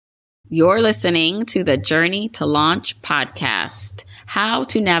You're listening to the Journey to Launch podcast, how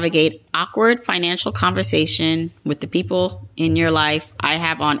to navigate awkward financial conversation with the people in your life. I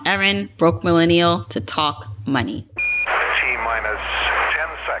have on Erin, broke millennial, to talk money. T-minus 10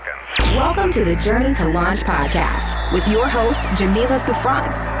 seconds. Welcome to the Journey to Launch podcast with your host, Jamila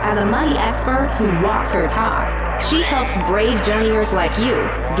Souffrant. As a money expert who walks her talk, she helps brave journeyers like you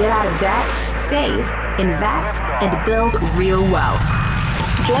get out of debt, save, invest, and build real wealth.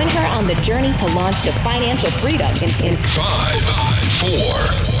 Join her on the journey to launch to financial freedom in 5, 4,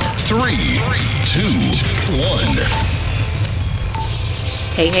 3, 2, 1.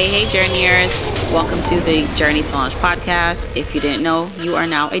 Hey, journeyers. Welcome to the Journey to Launch podcast. If you didn't know, you are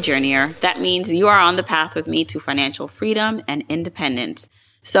now a journeyer. That means you are on the path with me to financial freedom and independence.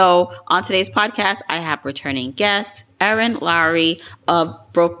 So on today's podcast, I have returning guest, Erin Lowry of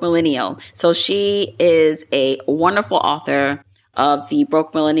Broke Millennial. So she is a wonderful author of the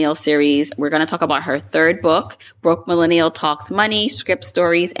Broke Millennial series. We're going to talk about her third book, Broke Millennial Talks Money, Script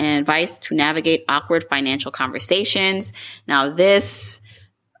Stories, and Advice to Navigate Awkward Financial Conversations. Now this,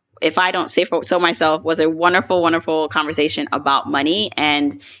 if I don't say so myself, was a wonderful, wonderful conversation about money,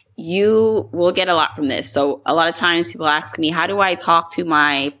 and you will get a lot from this. So a lot of times people ask me, how do I talk to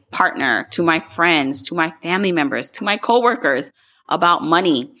my partner, to my friends, to my family members, to my coworkers about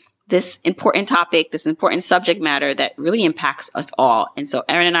money? This important topic, this important subject matter that really impacts us all. And so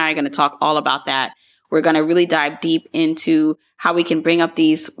Erin and I are going to talk all about that. We're going to really dive deep into how we can bring up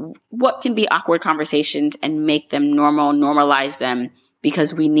these, what can be awkward conversations and make them normal, normalize them,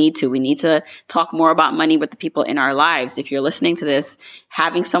 because we need to. We need to talk more about money with the people in our lives. If you're listening to this,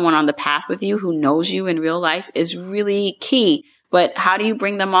 having someone on the path with you who knows you in real life is really key. But how do you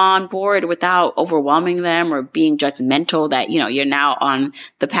bring them on board without overwhelming them or being judgmental that, you're now on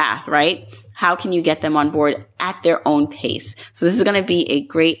the path, right? How can you get them on board at their own pace? So this is going to be a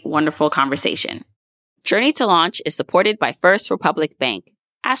great, wonderful conversation. Journey to Launch is supported by First Republic Bank.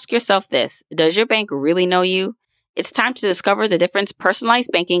 Ask yourself this: does your bank really know you? It's time to discover the difference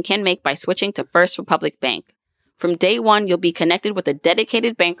personalized banking can make by switching to First Republic Bank. From day one, you'll be connected with a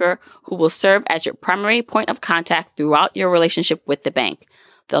dedicated banker who will serve as your primary point of contact throughout your relationship with the bank.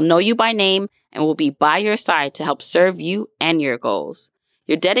 They'll know you by name and will be by your side to help serve you and your goals.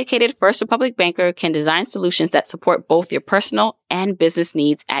 Your dedicated First Republic banker can design solutions that support both your personal and business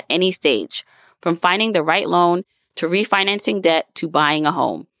needs at any stage, from finding the right loan to refinancing debt to buying a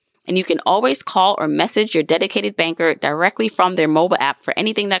home. And you can always call or message your dedicated banker directly from their mobile app for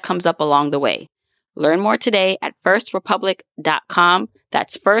anything that comes up along the way. Learn more today at firstrepublic.com.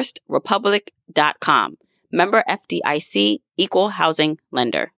 That's firstrepublic.com. Member FDIC, equal housing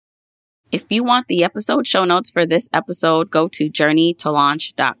lender. If you want the episode show notes for this episode, go to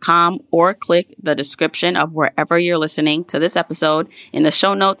journeytolaunch.com or click the description of wherever you're listening to this episode. In the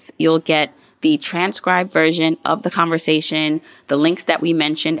show notes, you'll get the transcribed version of the conversation, the links that we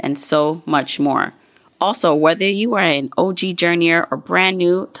mentioned, and so much more. Also, whether you are an OG journeyer or brand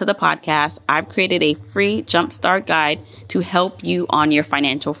new to the podcast, I've created a free jumpstart guide to help you on your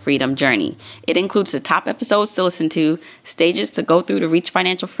financial freedom journey. It includes the top episodes to listen to, stages to go through to reach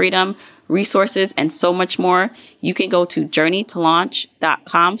financial freedom, resources, and so much more. You can go to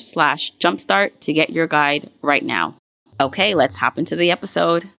journeytolaunch.com/jumpstart to get your guide right now. Okay, let's hop into the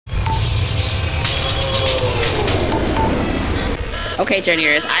episode. Okay,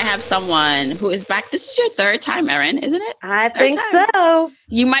 journeyers, I have someone who is back. This is your third time, Erin, isn't it? I think so.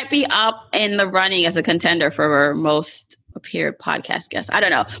 You might be up in the running as a contender for most appeared podcast guest. I don't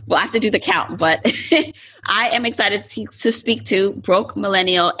know. We'll have to do the count, but I am excited to speak to Broke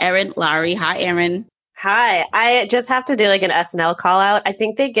Millennial Erin Lowry. Hi, Erin. Hi. I just have to do like an SNL call out. I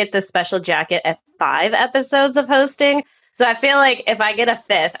think they get the special jacket at 5 episodes of hosting. So I feel like if I get a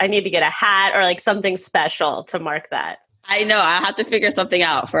 5th, I need to get a hat or like something special to mark that. I know. I'll have to figure something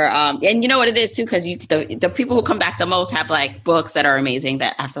out for, and you know what it is too, because the people who come back the most have like books that are amazing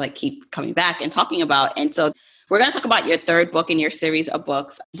that I have to like keep coming back and talking about. And so we're going to talk about your third book in your series of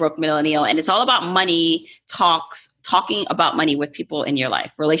books, Broke Millennial, and it's all about money talking about money with people in your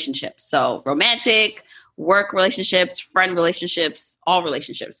life, relationships. So romantic, work relationships, friend relationships, all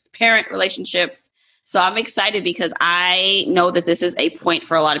relationships, parent relationships. So I'm excited because I know that this is a point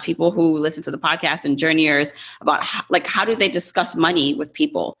for a lot of people who listen to the podcast and journeyers about how do they discuss money with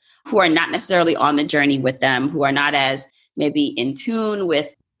people who are not necessarily on the journey with them, who are not as maybe in tune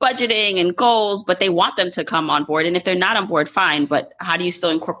with budgeting and goals, but they want them to come on board. And if they're not on board, fine. But how do you still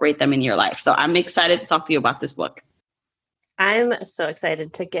incorporate them in your life? So I'm excited to talk to you about this book. I'm so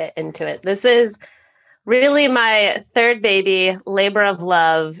excited to get into it. This is really my third baby, labor of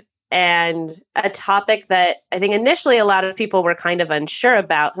love. and a topic that I think initially a lot of people were kind of unsure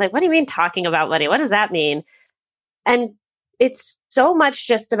about. Like, what do you mean talking about money? What does that mean? And it's so much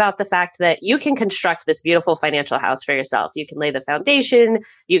just about the fact that you can construct this beautiful financial house for yourself. You can lay the foundation,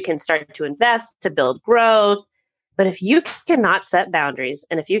 you can start to invest, to build growth. But if you cannot set boundaries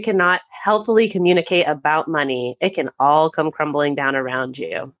and if you cannot healthily communicate about money, it can all come crumbling down around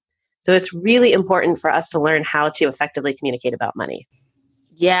you. So it's really important for us to learn how to effectively communicate about money.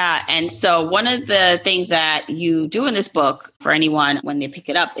 Yeah. And so one of the things that you do in this book for anyone when they pick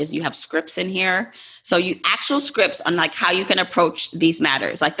it up is you have scripts in here. So you actual scripts on like how you can approach these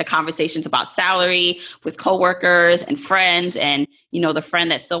matters, like the conversations about salary with coworkers and friends and, you know, the friend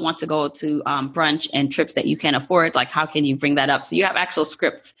that still wants to go to brunch and trips that you can't afford. Like, how can you bring that up? So you have actual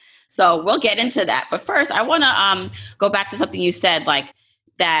scripts. So we'll get into that. But first, I want to go back to something you said, like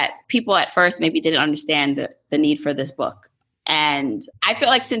that people at first maybe didn't understand the need for this book. And I feel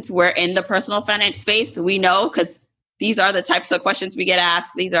like since we're in the personal finance space, we know because these are the types of questions we get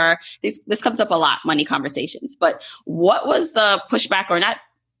asked. This comes up a lot, money conversations. But what was the pushback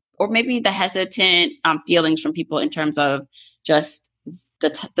or maybe the hesitant feelings from people in terms of just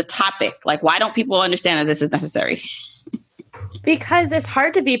the topic? Like, why don't people understand that this is necessary? Because it's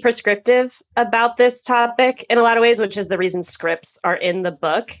hard to be prescriptive about this topic in a lot of ways, which is the reason scripts are in the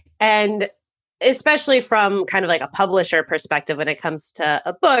book. And especially from kind of like a publisher perspective, when it comes to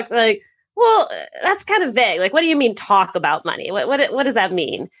a book, like, well, that's kind of vague. Like, what do you mean talk about money? What does that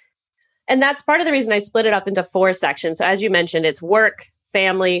mean? And that's part of the reason I split it up into 4 sections. So as you mentioned, it's work,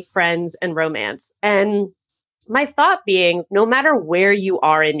 family, friends, and romance. And my thought being, no matter where you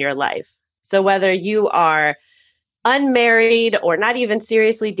are in your life, so whether you are unmarried or not even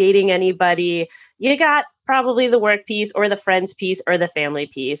seriously dating anybody, you got probably the work piece or the friends piece or the family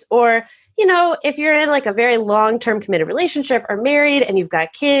piece. Or, you know, if you're in like a very long-term committed relationship or married and you've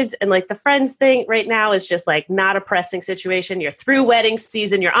got kids and like the friends thing right now is just like not a pressing situation. You're through wedding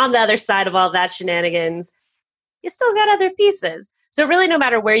season. You're on the other side of all that shenanigans. You still got other pieces. So really, no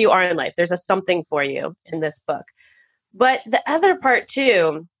matter where you are in life, there's a something for you in this book. But the other part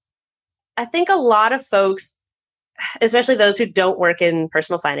too, I think a lot of folks, especially those who don't work in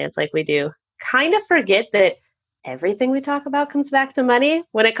personal finance like we do, kind of forget that everything we talk about comes back to money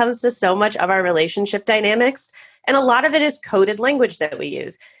when it comes to so much of our relationship dynamics. And a lot of it is coded language that we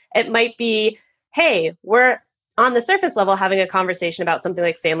use. It might be, hey, we're on the surface level having a conversation about something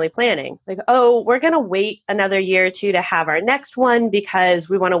like family planning. Like, oh, we're going to wait another year or two to have our next one because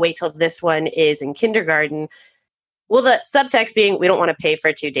we want to wait till this one is in kindergarten. Well, the subtext being, we don't want to pay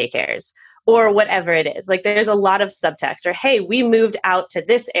for 2 daycares. Or whatever it is. Like there's a lot of subtext. Or, hey, we moved out to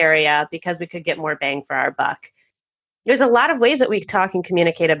this area because we could get more bang for our buck. There's a lot of ways that we talk and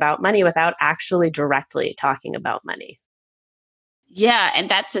communicate about money without actually directly talking about money. Yeah. And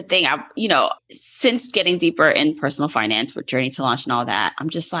that's the thing. Since getting deeper in personal finance with Journey to Launch and all that, I'm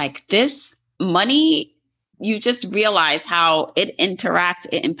just like, this money, you just realize how it interacts,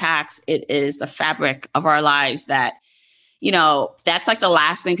 it impacts, it is the fabric of our lives that, you know, that's like the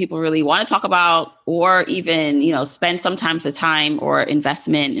last thing people really want to talk about or even, you know, spend sometimes the time or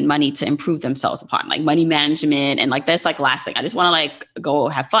investment in money to improve themselves upon, like money management. And like, that's like last thing. I just want to like go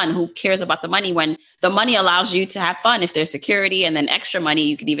have fun. Who cares about the money when the money allows you to have fun? If there's security and then extra money,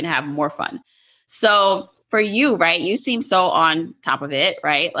 you could even have more fun. So for you, right, you seem so on top of it,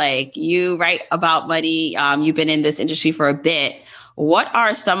 right? Like you write about money. You've been in this industry for a bit. What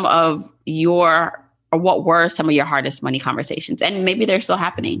are some of what were some of your hardest money conversations? And maybe they're still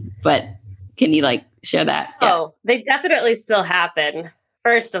happening, but can you like share that? Yeah. Oh, they definitely still happen.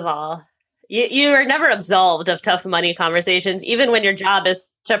 First of all, you are never absolved of tough money conversations, even when your job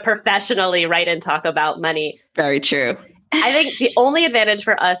is to professionally write and talk about money. Very true. I think the only advantage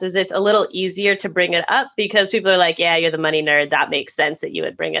for us is it's a little easier to bring it up because people are like, yeah, you're the money nerd. That makes sense that you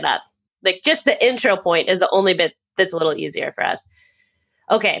would bring it up. Like just the intro point is the only bit that's a little easier for us.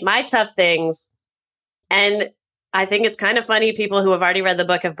 Okay, my tough things. And I think it's kind of funny. People who have already read the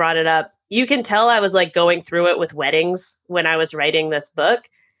book have brought it up. You can tell I was like going through it with weddings when I was writing this book,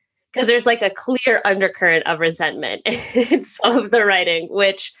 because there's like a clear undercurrent of resentment in some of the writing,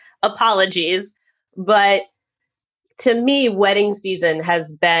 which apologies. But to me, wedding season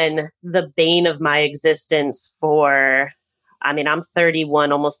has been the bane of my existence for, I'm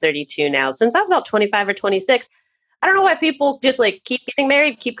 31, almost 32 now. Since I was about 25 or 26. I don't know why people just like keep getting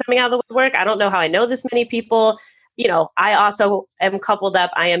married, keep coming out of the woodwork. I don't know how I know this many people. You know, I also am coupled up.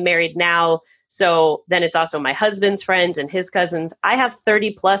 I am married now. So then it's also my husband's friends and his cousins. I have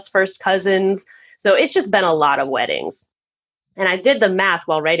 30 plus first cousins. So it's just been a lot of weddings. And I did the math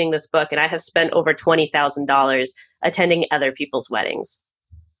while writing this book, and I have spent over $20,000 attending other people's weddings.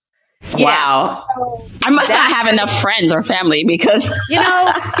 Wow. So I must not have enough friends or family because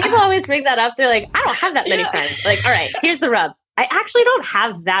people always bring that up. They're like, I don't have that many friends. Like, all right, here's the rub. I actually don't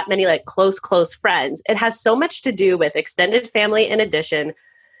have that many like close friends. It has so much to do with extended family in addition.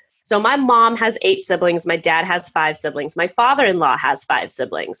 So my mom has 8 siblings. My dad has 5 siblings. My father-in-law has 5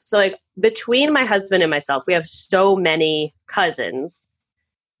 siblings. So like between my husband and myself, we have so many cousins.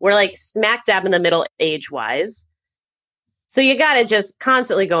 We're like smack dab in the middle age-wise. So you got it just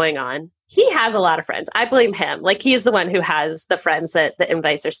constantly going on. He has a lot of friends. I blame him. Like he's the one who has the friends that the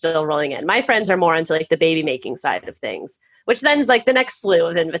invites are still rolling in. My friends are more into like the baby making side of things, which then is like the next slew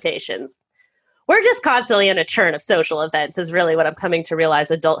of invitations. We're just constantly in a churn of social events is really what I'm coming to realize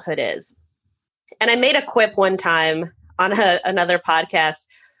adulthood is. And I made a quip one time on another podcast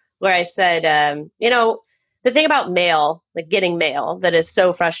where I said, the thing about mail, like getting mail that is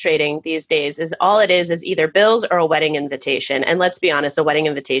so frustrating these days is all it is either bills or a wedding invitation. And let's be honest, a wedding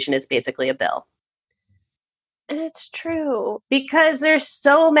invitation is basically a bill. And it's true because there's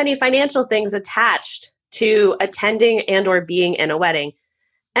so many financial things attached to attending and or being in a wedding.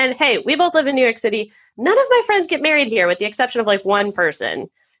 And hey, we both live in New York City. None of my friends get married here with the exception of like one person.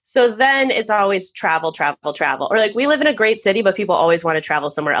 So then it's always travel. Or like we live in a great city, but people always want to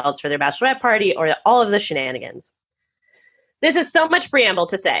travel somewhere else for their bachelorette party or all of the shenanigans. This is so much preamble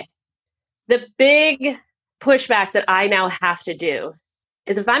to say. The big pushbacks that I now have to do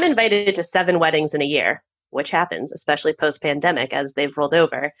is if I'm invited to 7 weddings in a year, which happens, especially post-pandemic as they've rolled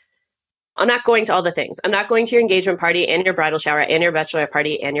over, I'm not going to all the things. I'm not going to your engagement party and your bridal shower and your bachelorette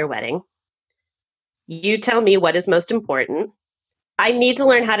party and your wedding. You tell me what is most important. I need to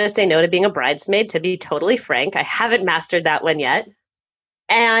learn how to say no to being a bridesmaid, to be totally frank. I haven't mastered that one yet.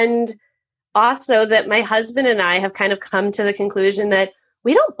 And also that my husband and I have kind of come to the conclusion that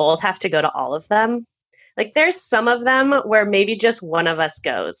we don't both have to go to all of them. Like there's some of them where maybe just one of us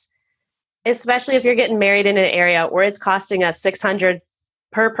goes, especially if you're getting married in an area where it's costing us $600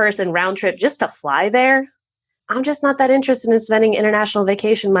 per person round trip just to fly there. I'm just not that interested in spending international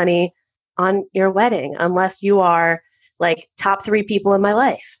vacation money on your wedding unless you are like top 3 people in my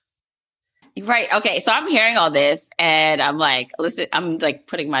life. Right. Okay. So I'm hearing all this and I'm like, listen, I'm like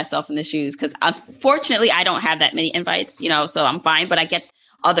putting myself in the shoes because unfortunately I don't have that many invites, so I'm fine, but I get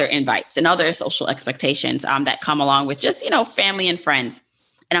other invites and other social expectations that come along with just, family and friends.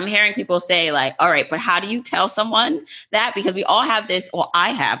 And I'm hearing people say like, all right, but how do you tell someone that? Because we all have this, or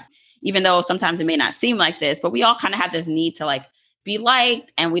I have, even though sometimes it may not seem like this, but we all kind of have this need to like be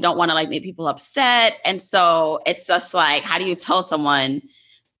liked and we don't want to like make people upset. And so it's just like, how do you tell someone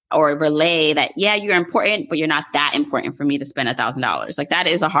or relay that, yeah, you're important, but you're not that important for me to spend $1,000. Like that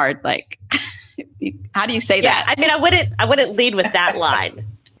is a hard, like, how do you say that? I mean, I wouldn't lead with that line.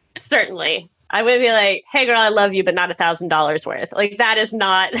 Certainly. I would be like, hey girl, I love you, but not $1,000 worth. Like that is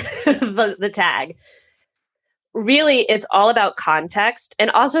not the tag. Really, it's all about context and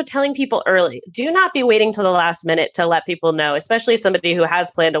also telling people early. Do not be waiting till the last minute to let people know, especially somebody who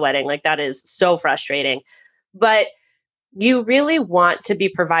has planned a wedding. Like that is so frustrating. But you really want to be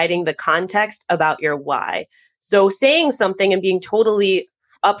providing the context about your why. So saying something and being totally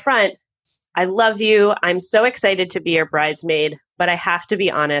upfront, I love you. I'm so excited to be your bridesmaid, but I have to be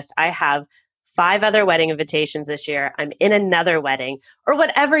honest. I have 5 other wedding invitations this year. I'm in another wedding or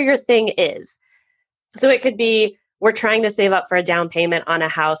whatever your thing is. So it could be we're trying to save up for a down payment on a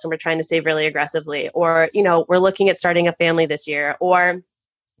house and we're trying to save really aggressively, or, we're looking at starting a family this year, or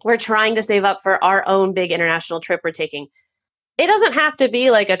we're trying to save up for our own big international trip we're taking. It doesn't have to be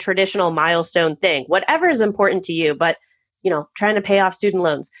like a traditional milestone thing, whatever is important to you, but, trying to pay off student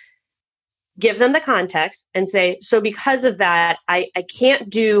loans. Give them the context and say, so because of that, I can't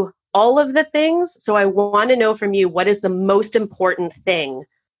do all of the things. So I want to know from you, what is the most important thing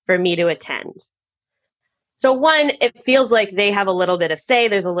for me to attend? So one, it feels like they have a little bit of say,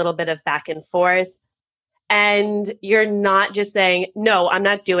 there's a little bit of back and forth, and you're not just saying, no, I'm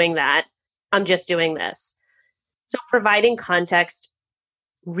not doing that. I'm just doing this. So providing context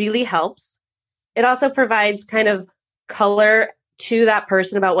really helps. It also provides kind of color to that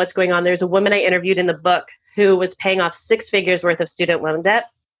person about what's going on. There's a woman I interviewed in the book who was paying off 6 figures worth of student loan debt.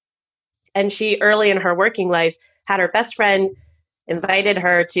 And she, early in her working life, had her best friend invited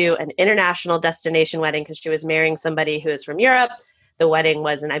her to an international destination wedding because she was marrying somebody who was from Europe. The wedding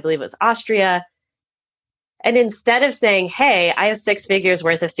was in, I believe it was Austria. And instead of saying, hey, I have 6 figures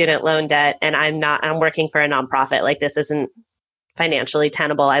worth of student loan debt and I'm working for a nonprofit. Like this isn't financially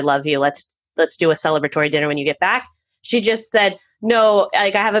tenable. I love you. Let's do a celebratory dinner when you get back. She just said, no,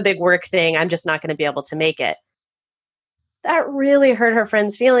 like I have a big work thing. I'm just not going to be able to make it. That really hurt her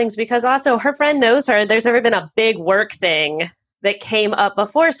friend's feelings because also her friend knows her. There's never been a big work thing that came up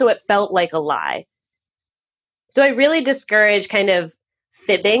before, so it felt like a lie. So I really discourage kind of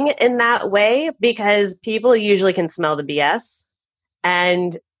fibbing in that way, because people usually can smell the BS.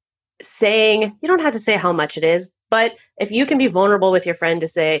 And saying, you don't have to say how much it is, but if you can be vulnerable with your friend to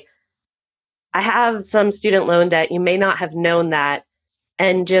say, I have some student loan debt, you may not have known that.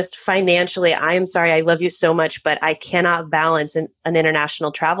 And just financially, I'm sorry, I love you so much, but I cannot balance an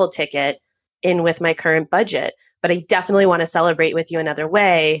international travel ticket in with my current budget. But I definitely want to celebrate with you another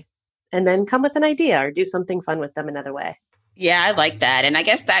way, and then come with an idea or do something fun with them another way. Yeah, I like that. And I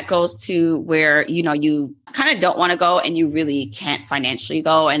guess that goes to where, you kind of don't want to go and you really can't financially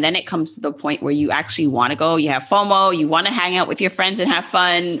go. And then it comes to the point where you actually want to go. You have FOMO, you want to hang out with your friends and have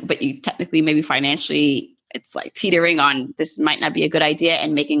fun, but you technically maybe financially, it's like teetering on this might not be a good idea,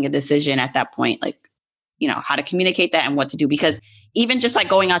 and making a decision at that point, like, how to communicate that and what to do. Because even just like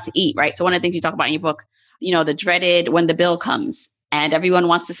going out to eat, right? So one of the things you talk about in your book, the dreaded when the bill comes. And everyone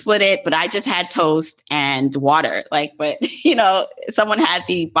wants to split it, but I just had toast and water. But someone had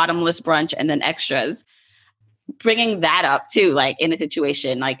the bottomless brunch and then extras. Bringing that up too, like in a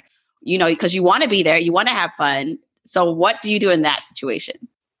situation, because you want to be there, you want to have fun. So what do you do in that situation?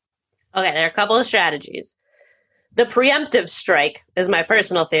 Okay, there are a couple of strategies. The preemptive strike is my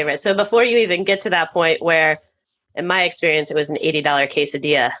personal favorite. So before you even get to that point where, in my experience, it was an $80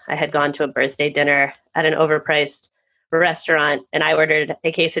 quesadilla. I had gone to a birthday dinner at an overpriced restaurant, and I ordered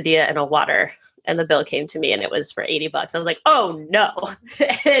a quesadilla and a water, and the bill came to me and it was for $80. I was like, oh no.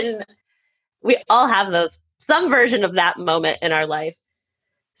 And we all have some version of that moment in our life.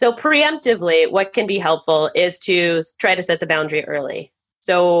 So preemptively, what can be helpful is to try to set the boundary early.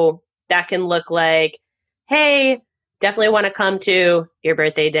 So that can look like, hey, definitely want to come to your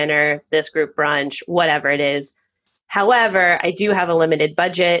birthday dinner, this group brunch, whatever it is. However, I do have a limited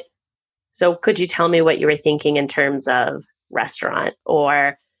budget. So could you tell me what you were thinking in terms of restaurant?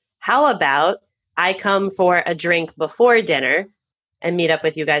 Or how about I come for a drink before dinner and meet up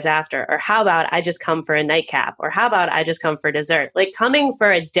with you guys after? Or how about I just come for a nightcap? Or how about I just come for dessert? Like coming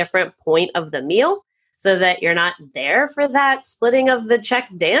for a different point of the meal so that you're not there for that splitting of the check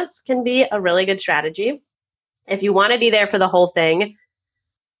dance can be a really good strategy. If you want to be there for the whole thing,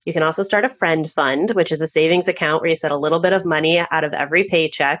 you can also start a friend fund, which is a savings account where you set a little bit of money out of every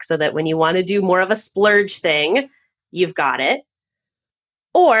paycheck so that when you want to do more of a splurge thing, you've got it.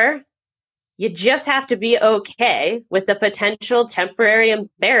 Or you just have to be okay with the potential temporary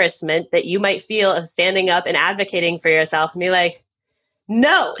embarrassment that you might feel of standing up and advocating for yourself and be like,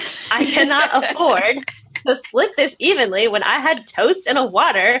 no, I cannot afford to split this evenly when I had toast and a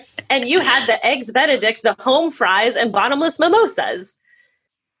water and you had the eggs Benedict, the home fries, and bottomless mimosas.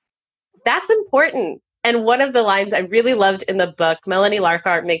 That's important. And one of the lines I really loved in the book, Melanie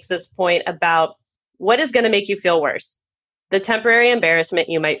Larkart makes this point about what is going to make you feel worse. The temporary embarrassment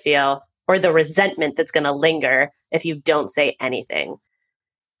you might feel, or the resentment that's going to linger if you don't say anything.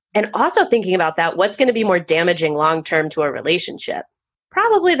 And also thinking about that, what's going to be more damaging long-term to a relationship?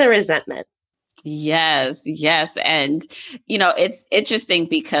 Probably the resentment. Yes. And, it's interesting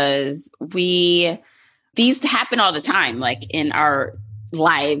because these happen all the time, like in our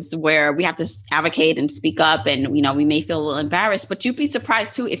lives where we have to advocate and speak up, and we may feel a little embarrassed, but you'd be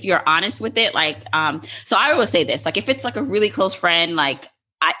surprised too if you're honest with it. So I always say this, like if it's like a really close friend,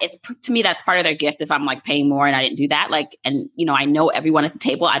 it's to me that's part of their gift. If I'm like paying more and I didn't do that, and I know everyone at the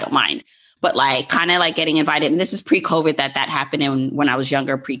table, I don't mind. But kind of getting invited, and this is pre-COVID that happened, and when I was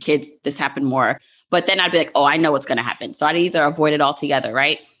younger, pre-kids, this happened more. But then I'd be like, oh, I know what's going to happen, so I'd either avoid it altogether,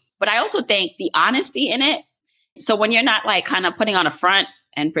 right? But I also think the honesty in it. So when you're not kind of putting on a front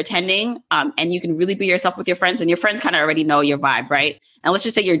and pretending, and you can really be yourself with your friends, and your friends kind of already know your vibe, right? And let's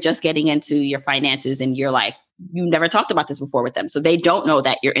just say you're just getting into your finances and you're you never talked about this before with them. So they don't know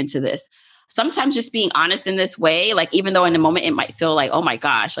that you're into this. Sometimes just being honest in this way, even though in the moment it might feel like, oh my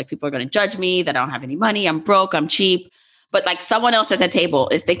gosh, people are going to judge me, that I don't have any money, I'm broke, I'm cheap. But someone else at the table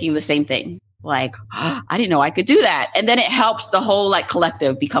is thinking the same thing. I didn't know I could do that. And then it helps the whole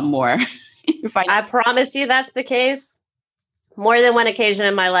collective become more. I promise you that's the case. More than one occasion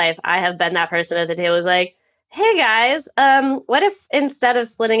in my life, I have been that person at the table who's like, hey guys, what if instead of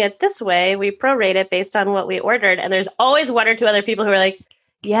splitting it this way, we prorate it based on what we ordered? And there's always one or two other people who are like,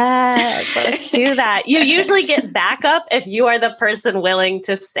 yes, let's do that. You usually get backup if you are the person willing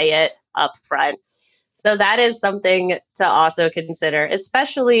to say it up front. So that is something to also consider,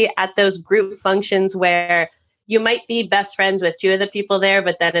 especially at those group functions where you might be best friends with two of the people there,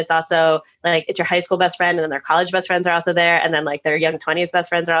 but then it's also it's your high school best friend, and then their college best friends are also there, and then their young 20s best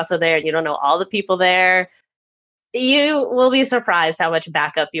friends are also there, and you don't know all the people there. you will be surprised how much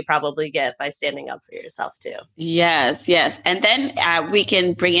backup you probably get by standing up for yourself too. Yes, yes. And then we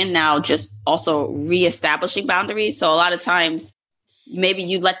can bring in now just also reestablishing boundaries. So a lot of times, maybe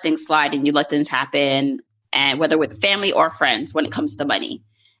you let things slide and you let things happen, and whether with family or friends when it comes to money.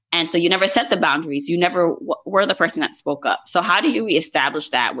 And so you never set the boundaries. You never were the person that spoke up. So how do you reestablish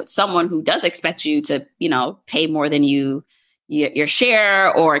that with someone who does expect you to, pay more than your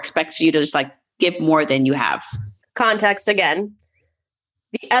share, or expects you to just like give more than you have? Context again.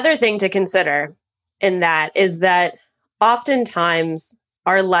 The other thing to consider in that is that oftentimes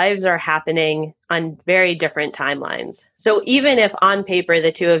our lives are happening on very different timelines. So even if on paper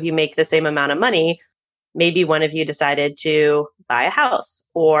the two of you make the same amount of money, maybe one of you decided to buy a house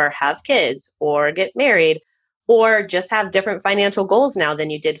or have kids or get married or just have different financial goals now than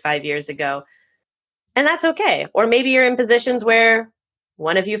you did 5 years ago. And that's okay. Or maybe you're in positions where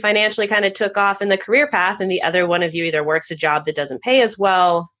one of you financially kind of took off in the career path and the other one of you either works a job that doesn't pay as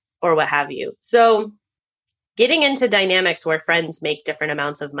well or what have you. So getting into dynamics where friends make different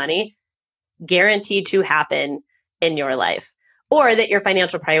amounts of money guaranteed to happen in your life, or that your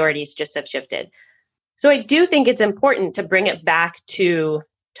financial priorities just have shifted. So I do think it's important to bring it back to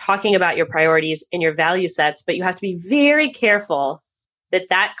talking about your priorities and your value sets, but you have to be very careful that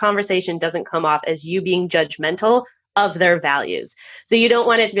that conversation doesn't come off as you being judgmental of their values. So you don't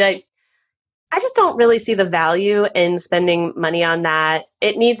want it to be like, I just don't really see the value in spending money on that.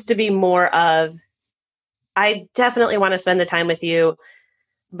 It needs to be more of, I definitely want to spend the time with you,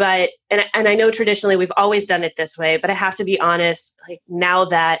 but, and I know traditionally we've always done it this way, but I have to be honest, like now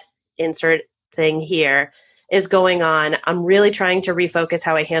that insert thing here is going on, I'm really trying to refocus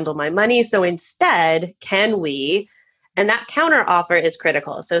how I handle my money. So instead, can we, and that counter offer is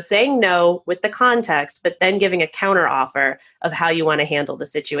critical. So saying no with the context, but then giving a counter offer of how you want to handle the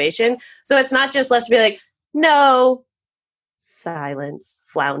situation. So it's not just left to be like, no, silence,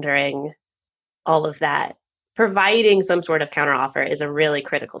 floundering, all of that. Providing some sort of counter offer is a really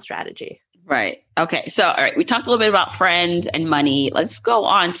critical strategy. Right. Okay. So, all right, we talked a little bit about friends and money. Let's go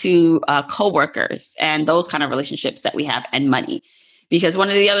on to coworkers and those kind of relationships that we have and money. Because one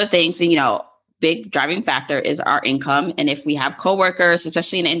of the other things, big driving factor is our income. And if we have coworkers,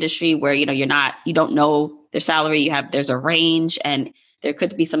 especially in an industry where, you don't know their salary, there's a range and there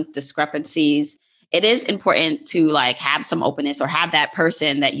could be some discrepancies. It is important to like have some openness or have that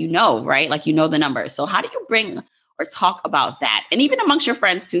person that right? Like, the numbers. So how do you bring or talk about that? And even amongst your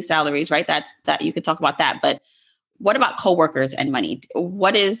friends too, salaries, right? That you could talk about that. But what about coworkers and money?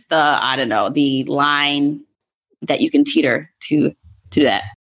 What is the line that you can teeter to do that?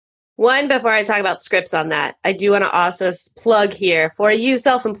 One, before I talk about scripts on that, I do want to also plug here for you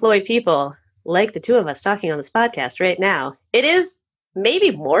self-employed people, like the two of us talking on this podcast right now. It is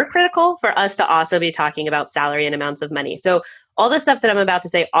maybe more critical for us to also be talking about salary and amounts of money. So all the stuff that I'm about to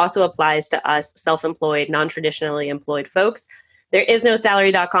say also applies to us self-employed, non-traditionally employed folks. There is no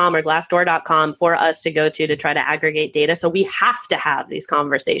salary.com or glassdoor.com for us to go to try to aggregate data. So we have to have these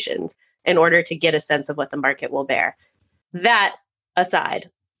conversations in order to get a sense of what the market will bear. That aside,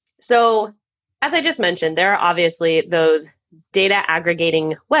 so as I just mentioned, there are obviously those data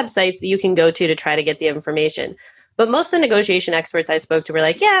aggregating websites that you can go to try to get the information. But most of the negotiation experts I spoke to were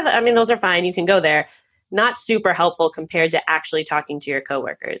like, yeah, those are fine. You can go there. Not super helpful compared to actually talking to your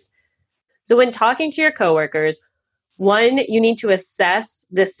coworkers. So when talking to your coworkers, one, you need to assess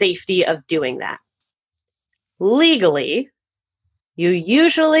the safety of doing that. Legally,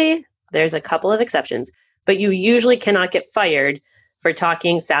 there's a couple of exceptions, but you usually cannot get fired for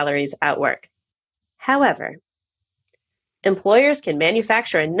talking salaries at work. However, employers can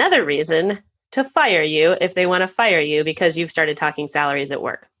manufacture another reason to fire you if they want to fire you because you've started talking salaries at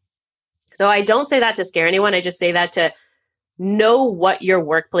work. So I don't say that to scare anyone. I just say that to know what your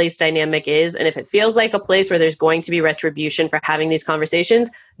workplace dynamic is. And if it feels like a place where there's going to be retribution for having these conversations,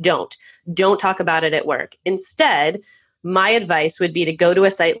 don't talk about it at work. Instead, my advice would be to go to a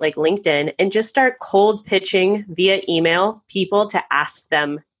site like LinkedIn and just start cold pitching via email people to ask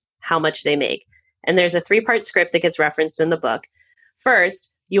them how much they make. And there's a 3-part script that gets referenced in the book.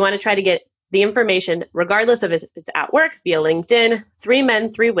 First, you want to try to get the information, regardless of if it's at work, via LinkedIn, 3 men,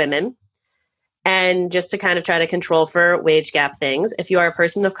 3 women, and just to kind of try to control for wage gap things. If you are a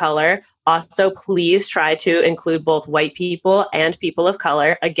person of color, also please try to include both white people and people of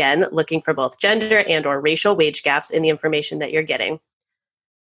color, again, looking for both gender and or racial wage gaps in the information that you're getting.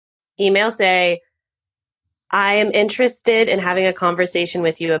 Email say, I am interested in having a conversation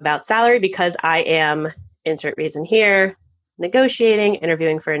with you about salary because I am, insert reason here, negotiating,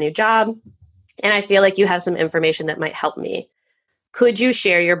 interviewing for a new job, and I feel like you have some information that might help me. Could you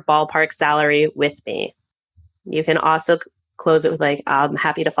share your ballpark salary with me? You can also close it with like, I'm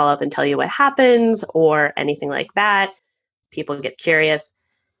happy to follow up and tell you what happens or anything like that. People get curious.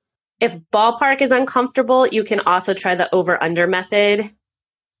 If ballpark is uncomfortable, you can also try the over-under method.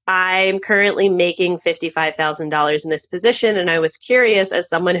 I'm currently making $55,000 in this position, and I was curious as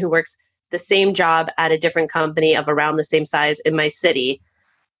someone who works the same job at a different company of around the same size in my city.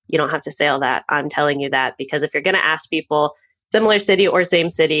 You don't have to say all that. I'm telling you that because if you're going to ask people similar city or same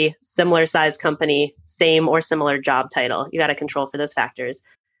city, similar size company, same or similar job title, you got to control for those factors.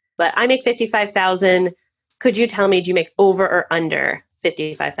 But I make $55,000. Could you tell me, do you make over or under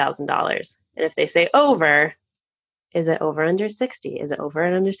 $55,000? And if they say over, is it over under 60? Is it over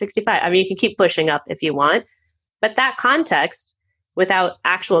and under 65? I mean, you can keep pushing up if you want, but that context without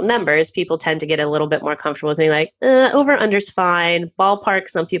actual numbers, people tend to get a little bit more comfortable with being like, over under's fine. Ballpark,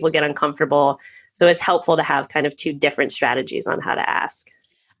 some people get uncomfortable. So it's helpful to have kind of two different strategies on how to ask.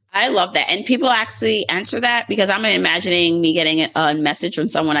 I love that. And people actually answer that because I'm imagining me getting a message from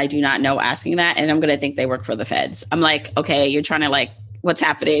someone I do not know asking that. And I'm going to think they work for the feds. I'm like, okay, you're trying to like, what's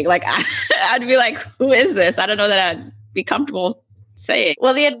happening? Like, I'd be like, who is this? I don't know that I'd be comfortable saying.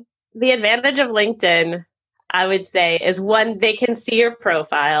 Well, the advantage of LinkedIn, I would say, is one, they can see your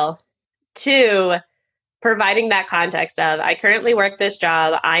profile. Two, providing that context of, I currently work this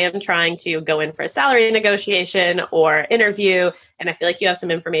job. I am trying to go in for a salary negotiation or interview, and I feel like you have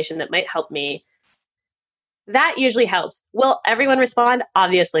some information that might help me. That usually helps. Will everyone respond?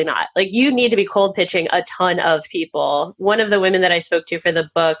 Obviously not. Like, you need to be cold pitching a ton of people. One of the women that I spoke to for the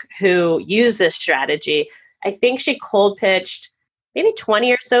book who used this strategy, I think she cold pitched maybe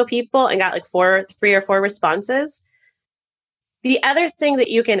 20 or so people and got like 3 or 4 responses. The other thing that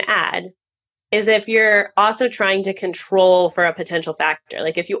you can add is if you're also trying to control for a potential factor,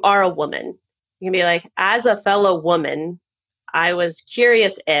 like if you are a woman, you can be like, as a fellow woman, I was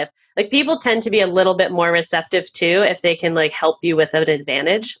curious if, like, people tend to be a little bit more receptive too, if they can like help you with an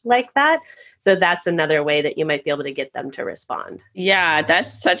advantage like that. So that's another way that you might be able to get them to respond. Yeah,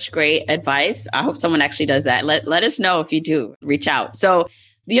 that's such great advice. I hope someone actually does that. Let us know if you do reach out. So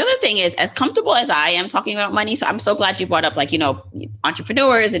the other thing is, as comfortable as I am talking about money, so I'm so glad you brought up like,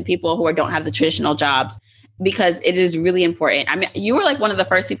 entrepreneurs and people who don't have the traditional jobs, because it is really important. I mean, you were like one of the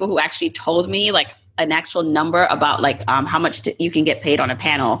first people who actually told me like an actual number about like how much you can get paid on a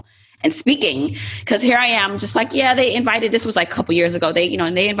panel and speaking. Because here I am just like, yeah, they invited, this was like a couple years ago. They,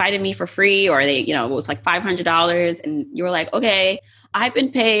 and they invited me for free, or they, it was like $500. And you were like, okay, I've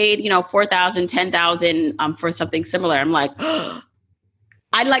been paid, $4,000, $10,000 for something similar. I'm like,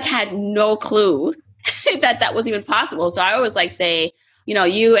 I like had no clue that was even possible. So I always like say,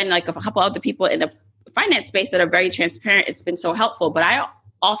 you and like a couple other people in the finance space that are very transparent, it's been so helpful. But I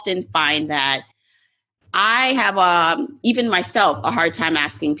often find that I have, even myself, a hard time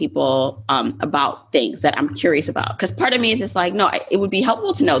asking people about things that I'm curious about. Because part of me is just like, no, it would be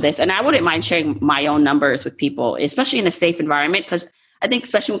helpful to know this. And I wouldn't mind sharing my own numbers with people, especially in a safe environment. Because I think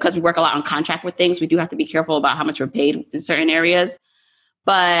especially because we work a lot on contract with things, we do have to be careful about how much we're paid in certain areas.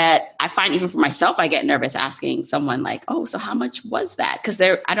 But I find even for myself, I get nervous asking someone like, oh, so how much was that? Because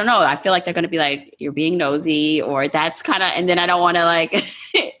I don't know, I feel like they're going to be like, you're being nosy, or that's kind of, and then I don't want to like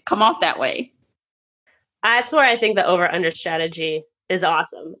come off that way. That's where I think the over-under strategy is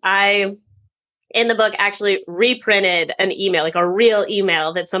awesome. I, in the book, actually reprinted an email, like a real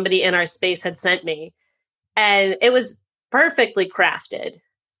email that somebody in our space had sent me. And it was perfectly crafted,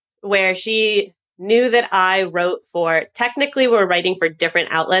 where she knew that I wrote for, technically we're writing for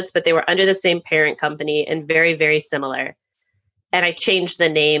different outlets, but they were under the same parent company and very, very similar. And I changed the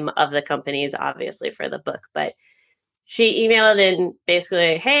name of the companies, obviously, for the book. But she emailed in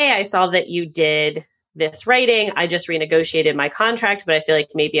basically, hey, I saw that you did this writing. I just renegotiated my contract, but I feel like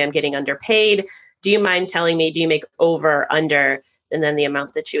maybe I'm getting underpaid. Do you mind telling me, do you make over or under? And then the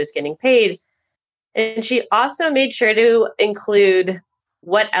amount that she was getting paid. And she also made sure to include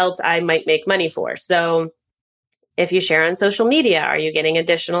what else I might make money for. So if you share on social media, are you getting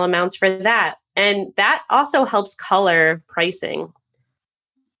additional amounts for that? And that also helps color pricing.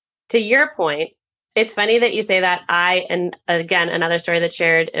 To your point, it's funny that you say that. And again, another story that's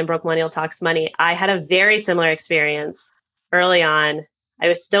shared in Broke Millennial Talks Money, I had a very similar experience early on. I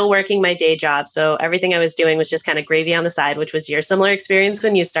was still working my day job. So everything I was doing was just kind of gravy on the side, which was your similar experience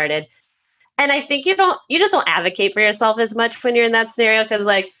when you started. And I think you just don't advocate for yourself as much when you're in that scenario, because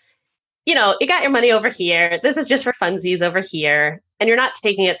like, you got your money over here. This is just for funsies over here. And you're not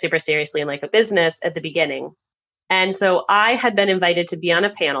taking it super seriously in like a business at the beginning. And so I had been invited to be on a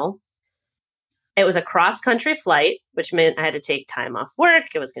panel. It was a cross-country flight, which meant I had to take time off work.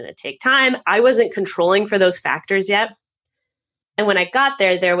 It was going to take time. I wasn't controlling for those factors yet. And when I got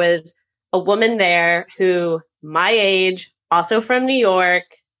there, there was a woman there who my age, also from New York,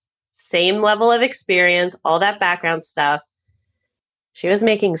 same level of experience, all that background stuff. She was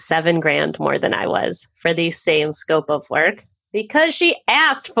making $7,000 more than I was for the same scope of work because she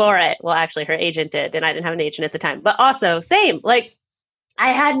asked for it. Well, actually, her agent did, and I didn't have an agent at the time. But also, same. Like,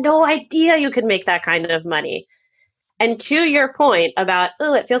 I had no idea you could make that kind of money. And to your point about,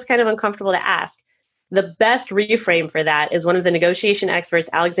 oh, it feels kind of uncomfortable to ask, the best reframe for that is one of the negotiation experts,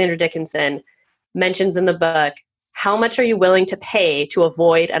 Alexander Dickinson, mentions in the book, how much are you willing to pay to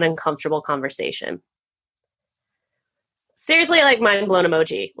avoid an uncomfortable conversation? Seriously, like mind blown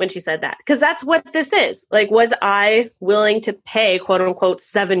emoji when she said that, because that's what this is. Like, was I willing to pay, quote unquote,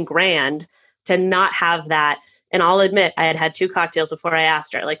 $7,000 to not have that? And I'll admit, I had had 2 cocktails before I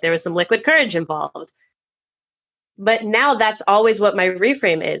asked her. Like, there was some liquid courage involved. But now that's always what my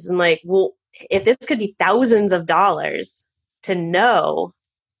reframe is. And like, well, if this could be thousands of dollars to know,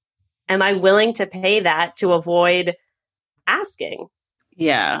 am I willing to pay that to avoid asking?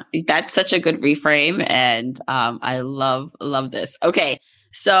 Yeah, that's such a good reframe. And I love this. Okay,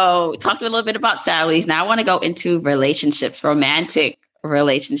 so talked a little bit about salaries. Now I want to go into relationships, romantic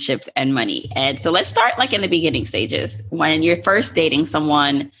relationships and money. And so let's start like in the beginning stages. When you're first dating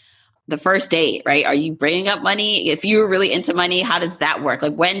someone, the first date, right? Are you bringing up money? If you're really into money, how does that work?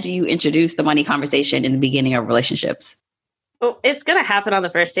 Like, when do you introduce the money conversation in the beginning of relationships? Well, it's going to happen on the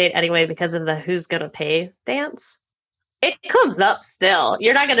first date anyway because of the who's going to pay dance. It comes up still.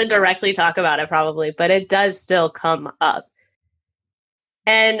 You're not going to directly talk about it probably, but it does still come up.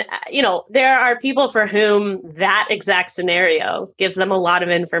 And, you know, there are people for whom that exact scenario gives them a lot of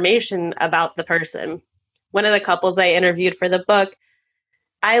information about the person. One of the couples I interviewed for the book,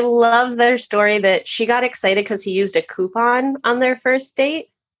 I love their story that she got excited because he used a coupon on their first date.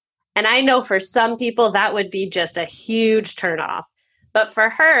 And I know for some people that would be just a huge turnoff. But for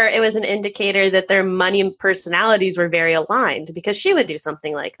her, it was an indicator that their money personalities were very aligned because she would do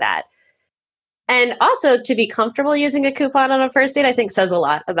something like that. And also to be comfortable using a coupon on a first date, I think says a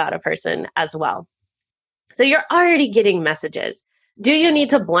lot about a person as well. So you're already getting messages. Do you need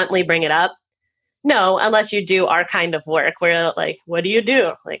to bluntly bring it up? No, unless you do our kind of work where like, what do you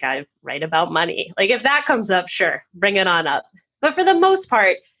do? Like, I write about money. Like, if that comes up, sure, bring it on up. But for the most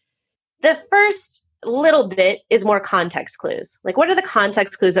part, the first little bit is more context clues. Like, what are the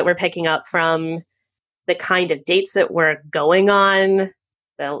context clues that we're picking up from the kind of dates that we're going on,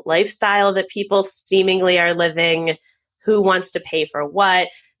 the lifestyle that people seemingly are living, who wants to pay for what?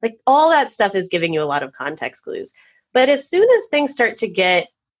 Like, all that stuff is giving you a lot of context clues. But as soon as things start to get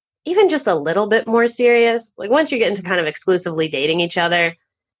even just a little bit more serious, like once you get into kind of exclusively dating each other,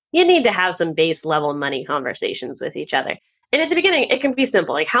 you need to have some base level money conversations with each other. And at the beginning, it can be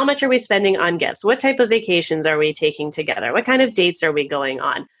simple. Like, how much are we spending on gifts? What type of vacations are we taking together? What kind of dates are we going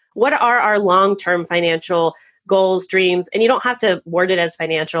on? What are our long-term financial goals, dreams? And you don't have to word it as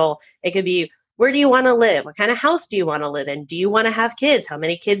financial. It could be, where do you want to live? What kind of house do you want to live in? Do you want to have kids? How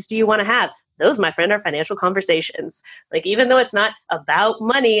many kids do you want to have? Those, my friend, are financial conversations. Like, even though it's not about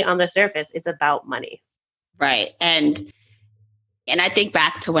money on the surface, it's about money. Right. And I think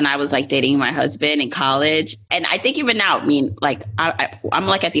back to when I was like dating my husband in college. And I think even now, I mean, like I'm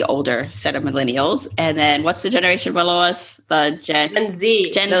like at the older set of millennials. And then what's the generation below us? The Gen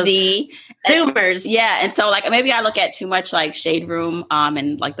Z. Gen Z. Zoomers. Yeah. And so like maybe I look at too much like Shade Room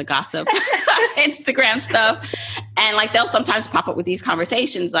and like the gossip Instagram stuff. And like they'll sometimes pop up with these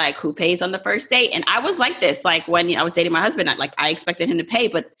conversations like who pays on the first date. And I was like this, like when I was dating my husband, I expected him to pay,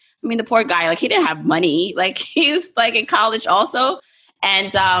 but I mean, the poor guy, like he didn't have money. Like he was like in college also.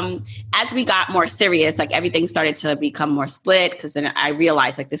 And as we got more serious, like everything started to become more split because then I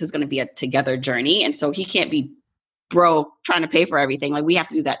realized like this is going to be a together journey. And so he can't be broke trying to pay for everything. Like we have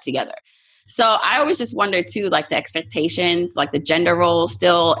to do that together. So I always just wonder too, like the expectations, like the gender roles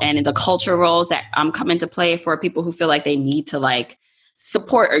still and the culture roles that come into play for people who feel like they need to like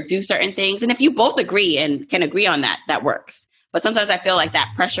support or do certain things. And if you both agree and can agree on that, that works. But sometimes I feel like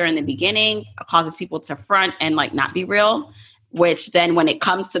that pressure in the beginning causes people to front and like not be real, which then when it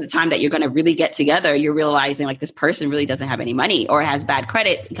comes to the time that you're going to really get together, you're realizing like this person really doesn't have any money or has bad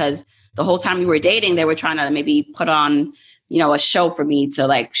credit because the whole time we were dating, they were trying to maybe put on, you know, a show for me to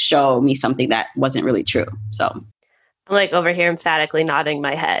like show me something that wasn't really true. So I'm like over here emphatically nodding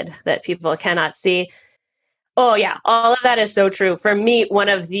my head that people cannot see. Oh yeah, all of that is so true. For me, one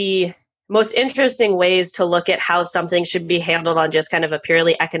of the most interesting ways to look at how something should be handled on just kind of a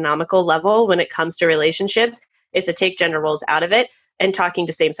purely economical level when it comes to relationships is to take gender roles out of it and talking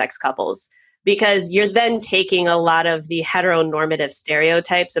to same-sex couples. Because you're then taking a lot of the heteronormative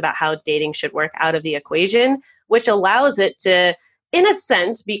stereotypes about how dating should work out of the equation, which allows it to in a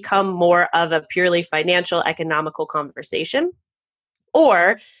sense, become more of a purely financial, economical conversation.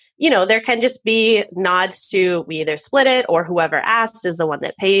 Or, there can just be nods to we either split it or whoever asked is the one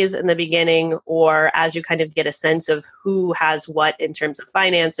that pays in the beginning, or as you kind of get a sense of who has what in terms of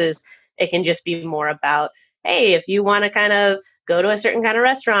finances, it can just be more about, hey, if you want to kind of go to a certain kind of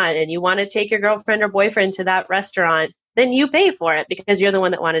restaurant and you want to take your girlfriend or boyfriend to that restaurant, then you pay for it because you're the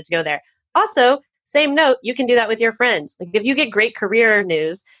one that wanted to go there. Also, same note, you can do that with your friends. Like if you get great career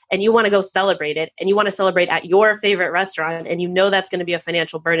news and you want to go celebrate it and you want to celebrate at your favorite restaurant and you know that's going to be a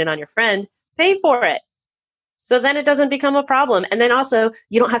financial burden on your friend, pay for it. So then it doesn't become a problem. And then also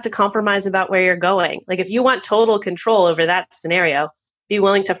you don't have to compromise about where you're going. Like if you want total control over that scenario, be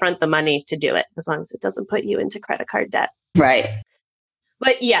willing to front the money to do it as long as it doesn't put you into credit card debt. Right.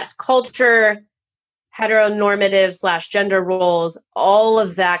 But yes, culture, heteronormative / gender roles, all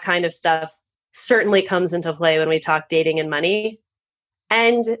of that kind of stuff certainly comes into play when we talk dating and money.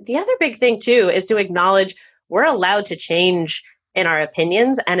 And the other big thing too is to acknowledge we're allowed to change in our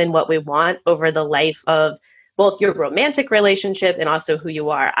opinions and in what we want over the life of both your romantic relationship and also who you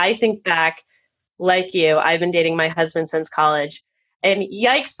are. I think back, like you, I've been dating my husband since college. And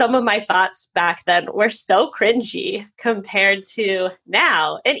yikes, some of my thoughts back then were so cringy compared to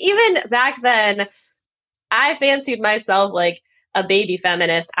now. And even back then, I fancied myself like a baby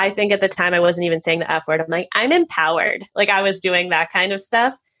feminist. I think at the time I wasn't even saying the F word. I'm like, I'm empowered. Like I was doing that kind of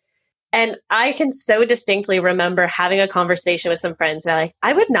stuff. And I can so distinctly remember having a conversation with some friends that like,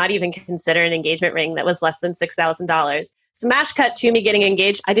 I would not even consider an engagement ring that was less than $6,000. Smash cut to me getting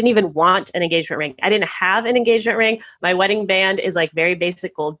engaged. I didn't even want an engagement ring. I didn't have an engagement ring. My wedding band is like very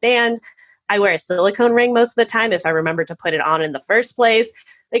basic gold band. I wear a silicone ring most of the time if I remember to put it on in the first place.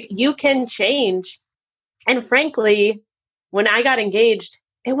 Like you can change. And frankly, when I got engaged,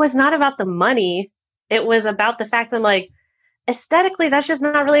 it was not about the money. It was about the fact that I'm like, aesthetically, that's just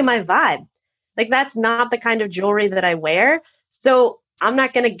not really my vibe. Like, that's not the kind of jewelry that I wear. So I'm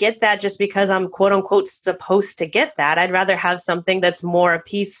not going to get that just because I'm quote unquote supposed to get that. I'd rather have something that's more a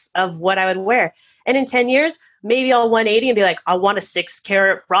piece of what I would wear. And in 10 years, maybe I'll 180 and be like, I want a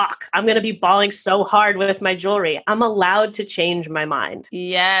 6-carat rock. I'm going to be balling so hard with my jewelry. I'm allowed to change my mind.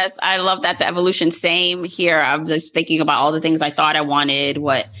 Yes, I love that. The evolution. Same here. I'm just thinking about all the things I thought I wanted,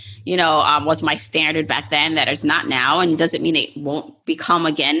 what, was my standard back then that is not now. And doesn't mean it won't become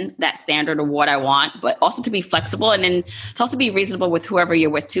again that standard of what I want, but also to be flexible and then to also be reasonable with whoever you're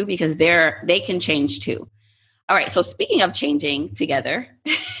with too, because they can change too. All right. So speaking of changing together,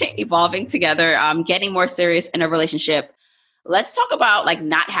 evolving together, getting more serious in a relationship, let's talk about like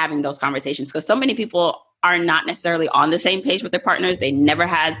not having those conversations, because so many people are not necessarily on the same page with their partners. They never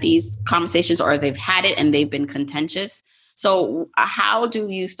had these conversations, or they've had it and they've been contentious. So how do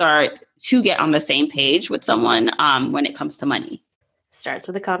you start to get on the same page with someone when it comes to money? Starts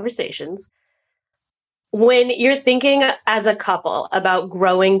with the conversations. When you're thinking as a couple about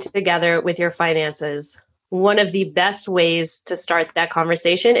growing together with your finances, one of the best ways to start that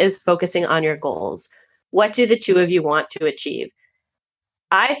conversation is focusing on your goals. What do the two of you want to achieve?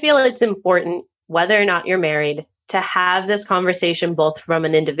 I feel it's important, whether or not you're married, to have this conversation both from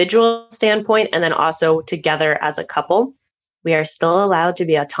an individual standpoint and then also together as a couple. We are still allowed to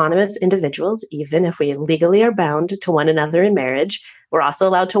be autonomous individuals, even if we legally are bound to one another in marriage. We're also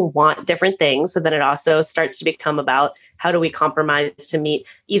allowed to want different things. So then it also starts to become about how do we compromise to meet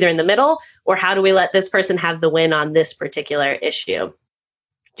either in the middle, or how do we let this person have the win on this particular issue?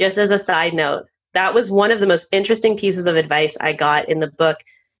 Just as a side note, that was one of the most interesting pieces of advice I got in the book.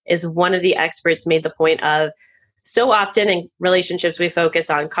 Is one of the experts made the point of, so often in relationships, we focus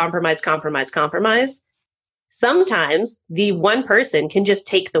on compromise, compromise, compromise. Sometimes the one person can just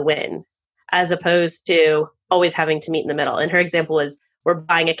take the win as opposed to always having to meet in the middle. And her example was, we're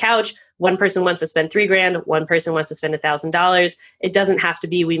buying a couch. One person wants to spend $3,000. One person wants to spend $1,000. It doesn't have to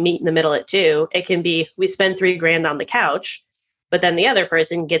be we meet in the middle at 2. It can be we spend $3,000 on the couch, but then the other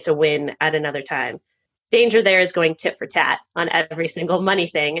person gets a win at another time. Danger there is going tit for tat on every single money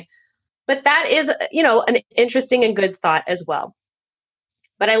thing. But that is, an interesting and good thought as well.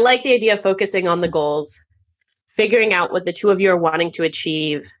 But I like the idea of focusing on the goals, figuring out what the two of you are wanting to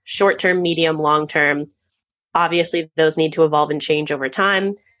achieve, short-term, medium, long-term. Obviously, those need to evolve and change over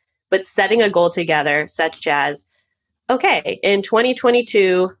time. But setting a goal together, such as, okay, in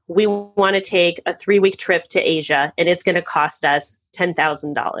 2022, we want to take a 3-week trip to Asia, and it's going to cost us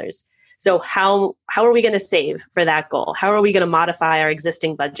 $10,000. So how are we going to save for that goal? How are we going to modify our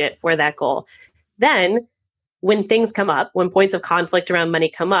existing budget for that goal? Then when things come up, when points of conflict around money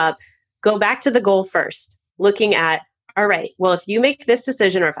come up, go back to the goal first, looking at, all right, well, if you make this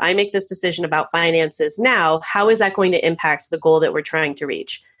decision or if I make this decision about finances now, how is that going to impact the goal that we're trying to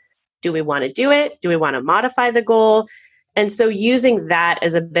reach? Do we want to do it? Do we want to modify the goal? And so using that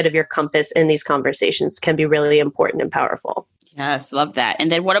as a bit of your compass in these conversations can be really important and powerful. Yes, love that.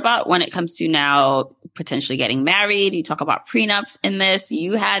 And then what about when it comes to now potentially getting married? You talk about prenups in this.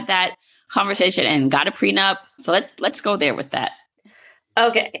 You had that conversation and got a prenup. So let's go there with that.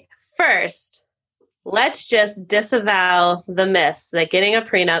 Okay, first, let's just disavow the myths that getting a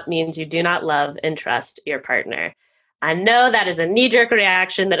prenup means you do not love and trust your partner. I know that is a knee-jerk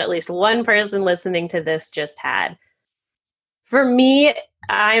reaction that at least one person listening to this just had. For me,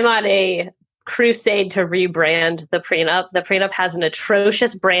 I'm on a crusade to rebrand the prenup. The prenup has an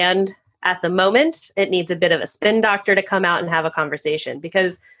atrocious brand at the moment. It needs a bit of a spin doctor to come out and have a conversation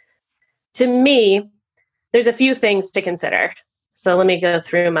because to me, there's a few things to consider. So let me go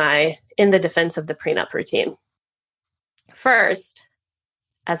through my in the defense of the prenup routine. First,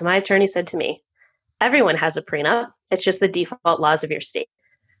 as my attorney said to me, everyone has a prenup. It's just the default laws of your state.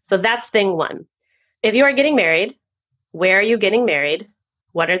 So that's thing one. If you are getting married, where are you getting married?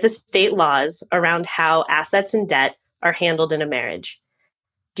 What are the state laws around how assets and debt are handled in a marriage?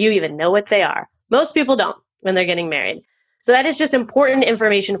 Do you even know what they are? Most people don't when they're getting married. So that is just important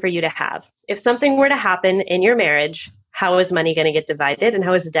information for you to have. If something were to happen in your marriage, how is money going to get divided and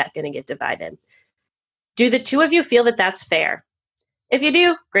how is debt going to get divided? Do the two of you feel that that's fair? If you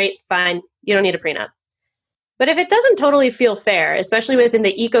do, great, fine. You don't need a prenup. But if it doesn't totally feel fair, especially within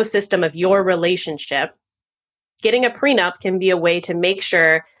the ecosystem of your relationship, getting a prenup can be a way to make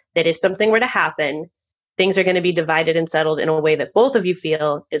sure that if something were to happen, things are going to be divided and settled in a way that both of you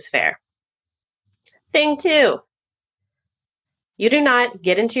feel is fair. Thing two, you do not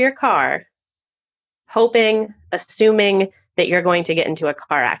get into your car hoping, assuming that you're going to get into a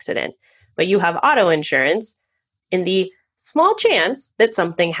car accident, but you have auto insurance in the small chance that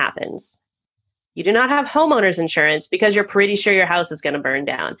something happens. You do not have homeowner's insurance because you're pretty sure your house is going to burn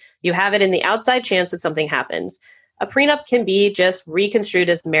down. You have it in the outside chance that something happens. A prenup can be just reconstrued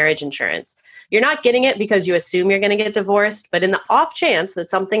as marriage insurance. You're not getting it because you assume you're going to get divorced, but in the off chance that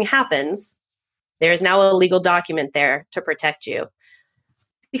something happens, there is now a legal document there to protect you.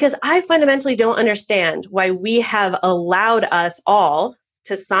 Because I fundamentally don't understand why we have allowed us all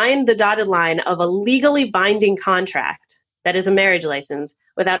to sign the dotted line of a legally binding contract that is a marriage license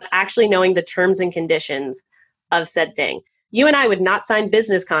without actually knowing the terms and conditions of said thing. You and I would not sign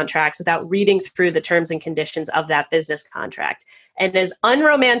business contracts without reading through the terms and conditions of that business contract. And as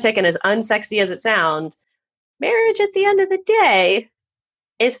unromantic and as unsexy as it sounds, marriage at the end of the day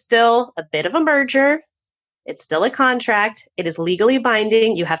is still a bit of a merger. It's still a contract. It is legally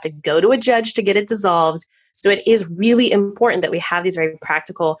binding. You have to go to a judge to get it dissolved. So it is really important that we have these very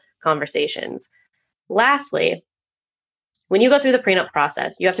practical conversations. Lastly, when you go through the prenup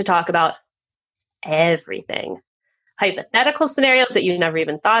process, you have to talk about everything. Hypothetical scenarios that you never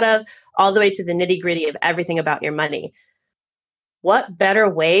even thought of, all the way to the nitty-gritty of everything about your money. What better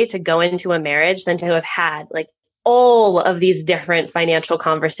way to go into a marriage than to have had all of these different financial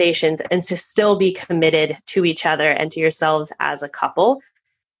conversations and to still be committed to each other and to yourselves as a couple?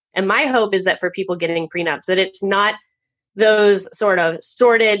 And my hope is that for people getting prenups, that it's not those sort of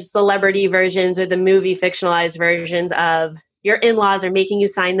sordid celebrity versions or the movie fictionalized versions of your in-laws are making you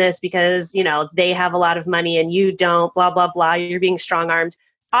sign this because, they have a lot of money and you don't, blah, blah, blah. You're being strong-armed.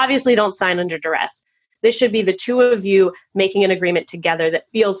 Obviously, don't sign under duress. This should be the two of you making an agreement together that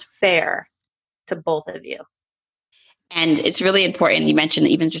feels fair to both of you. And it's really important. You mentioned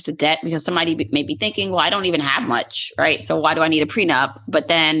even just a debt, because somebody may be thinking, well, I don't even have much, right? So why do I need a prenup? But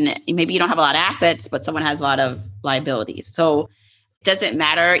then maybe you don't have a lot of assets, but someone has a lot of liabilities. So it doesn't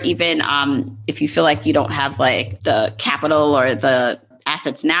matter even if you feel like you don't have the capital or the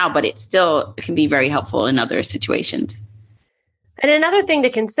assets now, but it can be very helpful in other situations. And another thing to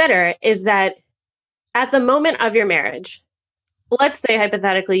consider is that at the moment of your marriage, let's say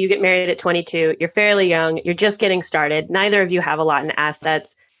hypothetically you get married at 22, you're fairly young, you're just getting started, neither of you have a lot in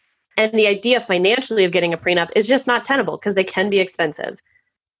assets, and the idea financially of getting a prenup is just not tenable because they can be expensive.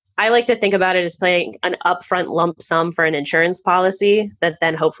 I like to think about it as paying an upfront lump sum for an insurance policy that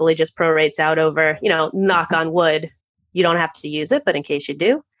then hopefully just prorates out over, knock on wood, you don't have to use it, but in case you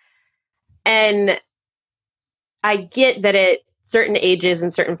do. And I get that at certain ages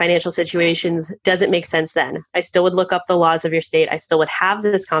and certain financial situations doesn't make sense then. I still would look up the laws of your state. I still would have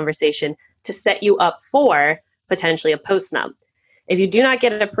this conversation to set you up for potentially a postnup. If you do not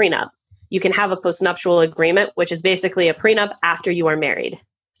get a prenup, you can have a postnuptial agreement, which is basically a prenup after you are married.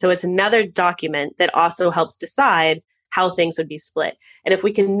 So it's another document that also helps decide how things would be split. And if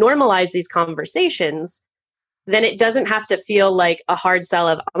we can normalize these conversations, then it doesn't have to feel like a hard sell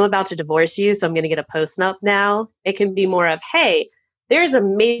of, I'm about to divorce you, so I'm going to get a post-nup now. It can be more of, hey, there's a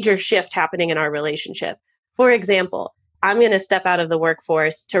major shift happening in our relationship. For example, I'm going to step out of the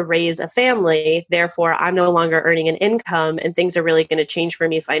workforce to raise a family. Therefore, I'm no longer earning an income and things are really going to change for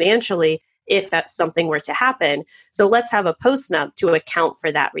me financially if that's something were to happen. So let's have a post-nup to account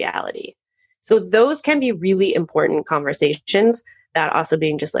for that reality. So those can be really important conversations. That also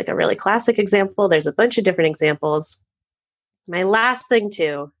being just like a really classic example. There's a bunch of different examples. My last thing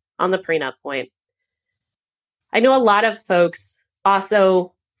too, on the prenup point, I know a lot of folks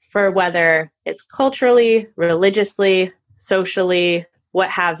also, for whether it's culturally, religiously, socially, what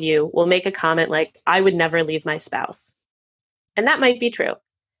have you, will make a comment like, I would never leave my spouse. And that might be true.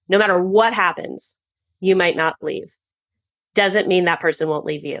 No matter what happens, you might not leave. Doesn't mean that person won't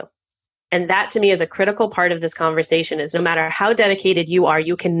leave you. And that to me is a critical part of this conversation is no matter how dedicated you are,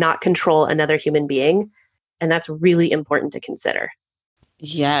 you cannot control another human being. And that's really important to consider.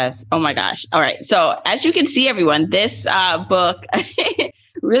 Yes. Oh my gosh. All right. So as you can see, everyone, this book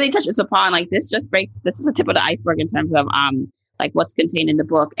really touches upon like this is a tip of the iceberg in terms of like what's contained in the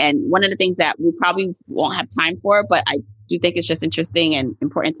book. And one of the things that we probably won't have time for, but I do think it's just interesting and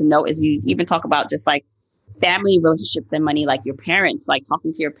important to note is you even talk about just like family relationships and money, like your parents, like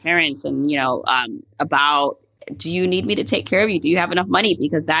talking to your parents and, about, do you need me to take care of you? Do you have enough money?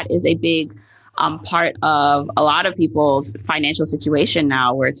 Because that is a big part of a lot of people's financial situation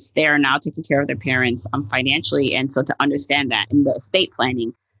now, where they are now taking care of their parents financially. And so to understand that and the estate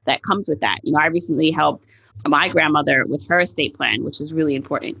planning that comes with that, I recently helped my grandmother with her estate plan, which is really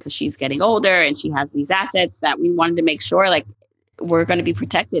important because she's getting older and she has these assets that we wanted to make sure like we're going to be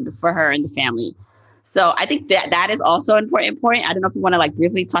protected for her and the family. So I think that is also an important point. I don't know if you want to like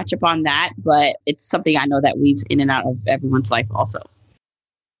briefly touch upon that, but it's something I know that weaves in and out of everyone's life also.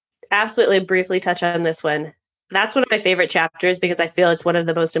 Absolutely briefly touch on this one. That's one of my favorite chapters because I feel it's one of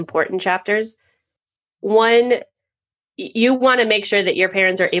the most important chapters. One, you want to make sure that your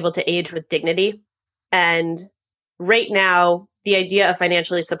parents are able to age with dignity. And right now, the idea of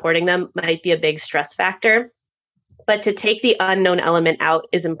financially supporting them might be a big stress factor. But to take the unknown element out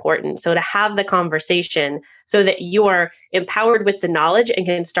is important. So to have the conversation so that you are empowered with the knowledge and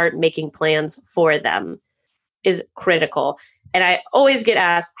can start making plans for them is critical. And I always get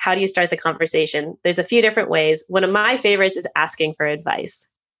asked, how do you start the conversation? There's a few different ways. One of my favorites is asking for advice.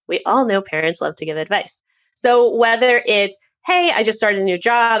 We all know parents love to give advice. So whether it's, hey, I just started a new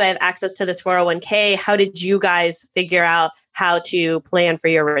job, I have access to this 401k. How did you guys figure out how to plan for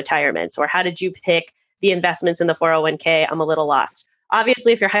your retirements? Or how did you pick the investments in the 401k? I'm a little lost.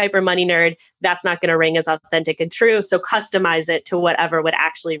 Obviously, if you're hyper money nerd, that's not going to ring as authentic and true. So customize it to whatever would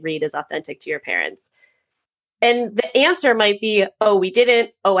actually read as authentic to your parents. And the answer might be, oh, we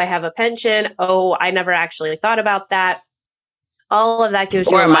didn't. Oh, I have a pension. Oh, I never actually thought about that. All of that gives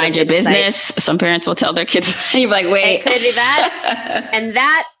you or mind your business. Some parents will tell their kids, you're like, wait. It could be that. And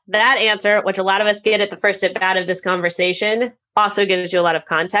that answer, which a lot of us get at the first at-bat of this conversation, also gives you a lot of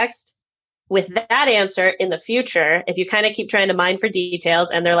context. With that answer in the future, if you kind of keep trying to mine for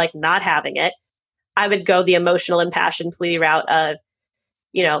details and they're like not having it, I would go the emotional impassioned plea route of,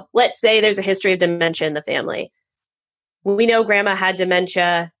 let's say there's a history of dementia in the family. We know grandma had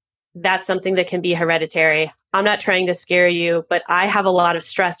dementia. That's something that can be hereditary. I'm not trying to scare you, but I have a lot of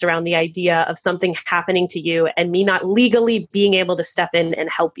stress around the idea of something happening to you and me not legally being able to step in and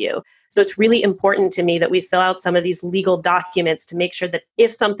help you. So it's really important to me that we fill out some of these legal documents to make sure that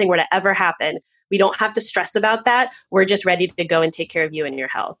if something were to ever happen, we don't have to stress about that. We're just ready to go and take care of you and your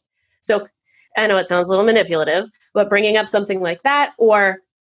health. So I know it sounds a little manipulative, but bringing up something like that, or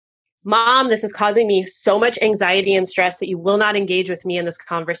Mom, this is causing me so much anxiety and stress that you will not engage with me in this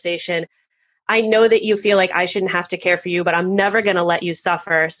conversation. I know that you feel like I shouldn't have to care for you, but I'm never going to let you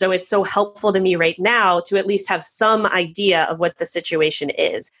suffer. So it's so helpful to me right now to at least have some idea of what the situation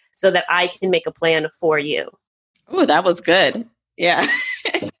is so that I can make a plan for you. Oh, that was good. Yeah.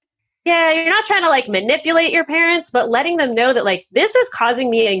 Yeah, you're not trying to like manipulate your parents, but letting them know that like, this is causing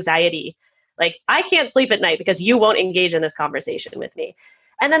me anxiety. Like, I can't sleep at night because you won't engage in this conversation with me.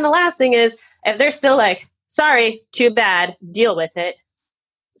 And then the last thing is, if they're still like, sorry, too bad, deal with it,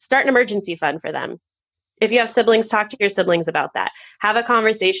 start an emergency fund for them. If you have siblings, talk to your siblings about that. Have a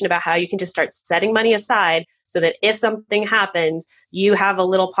conversation about how you can just start setting money aside so that if something happens, you have a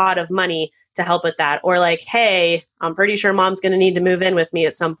little pot of money to help with that. Or like, hey, I'm pretty sure Mom's going to need to move in with me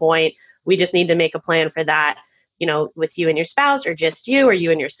at some point. We just need to make a plan for that, with you and your spouse, or just you or you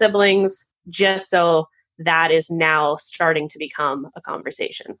and your siblings, just so that is now starting to become a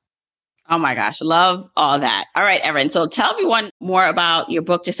conversation. Oh my gosh. Love all that. All right, Erin. So tell everyone more about your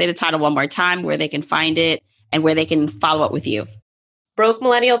book. Just say the title one more time, where they can find it, and where they can follow up with you. Broke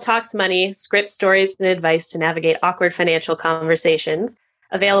Millennial Talks Money, scripts, stories, and advice to navigate awkward financial conversations.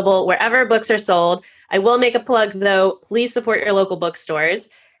 Available wherever books are sold. I will make a plug, though. Please support your local bookstores.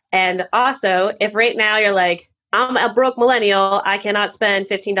 And also, if right now you're like, I'm a broke millennial, I cannot spend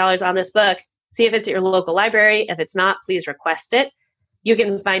 $15 on this book, see if it's at your local library. If it's not, please request it. You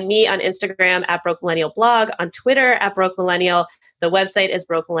can find me on Instagram at Broke Millennial Blog, on Twitter at Broke Millennial. The website is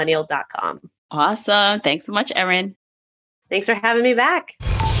brokemillennial.com. Awesome. Thanks so much, Erin. Thanks for having me back.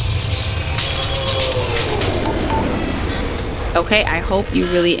 Okay, I hope you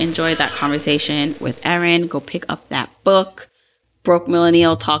really enjoyed that conversation with Erin. Go pick up that book, Broke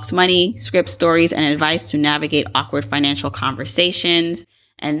Millennial Talks Money, Scripts, Stories, and Advice to Navigate Awkward Financial Conversations.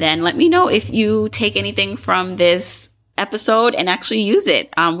 And then let me know if you take anything from this episode and actually use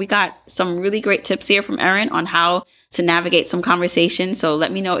it. We got some really great tips here from Erin on how to navigate some conversations. So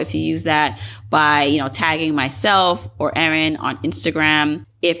let me know if you use that by, tagging myself or Erin on Instagram.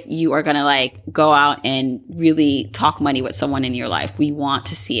 If you are going to go out and really talk money with someone in your life, we want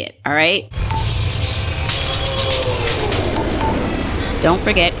to see it. All right. Don't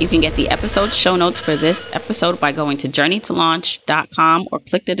forget, you can get the episode show notes for this episode by going to journeytolaunch.com or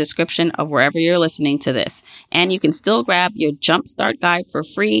click the description of wherever you're listening to this. And you can still grab your Jumpstart Guide for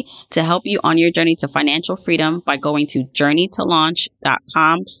free to help you on your journey to financial freedom by going to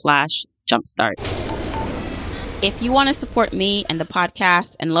journeytolaunch.com/jumpstart. If you want to support me and the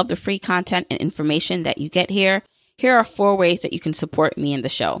podcast and love the free content and information that you get here are 4 ways that you can support me and the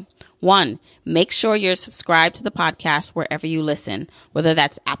show. 1, make sure you're subscribed to the podcast wherever you listen, whether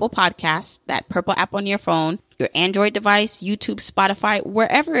that's Apple Podcasts, that purple app on your phone, your Android device, YouTube, Spotify,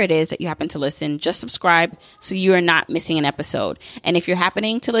 wherever it is that you happen to listen, just subscribe so you are not missing an episode. And if you're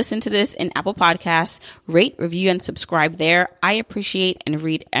happening to listen to this in Apple Podcasts, rate, review, and subscribe there. I appreciate and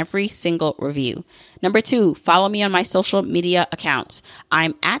read every single review. Number 2, follow me on my social media accounts.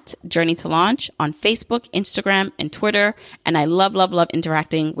 I'm at Journey to Launch on Facebook, Instagram, and Twitter, and I love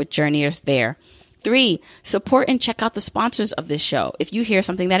interacting with journeyers there. 3, support and check out the sponsors of this show if you hear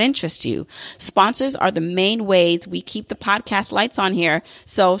something that interests you. Sponsors are the main ways we keep the podcast lights on here,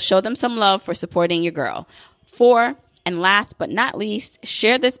 so show them some love for supporting your girl. 4, and last but not least,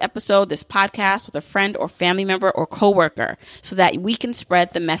 share this episode, this podcast with a friend or family member or coworker so that we can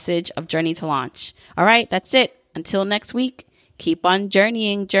spread the message of Journey to Launch. All right, that's it. Until next week, keep on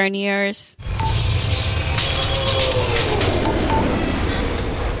journeying, journeyers.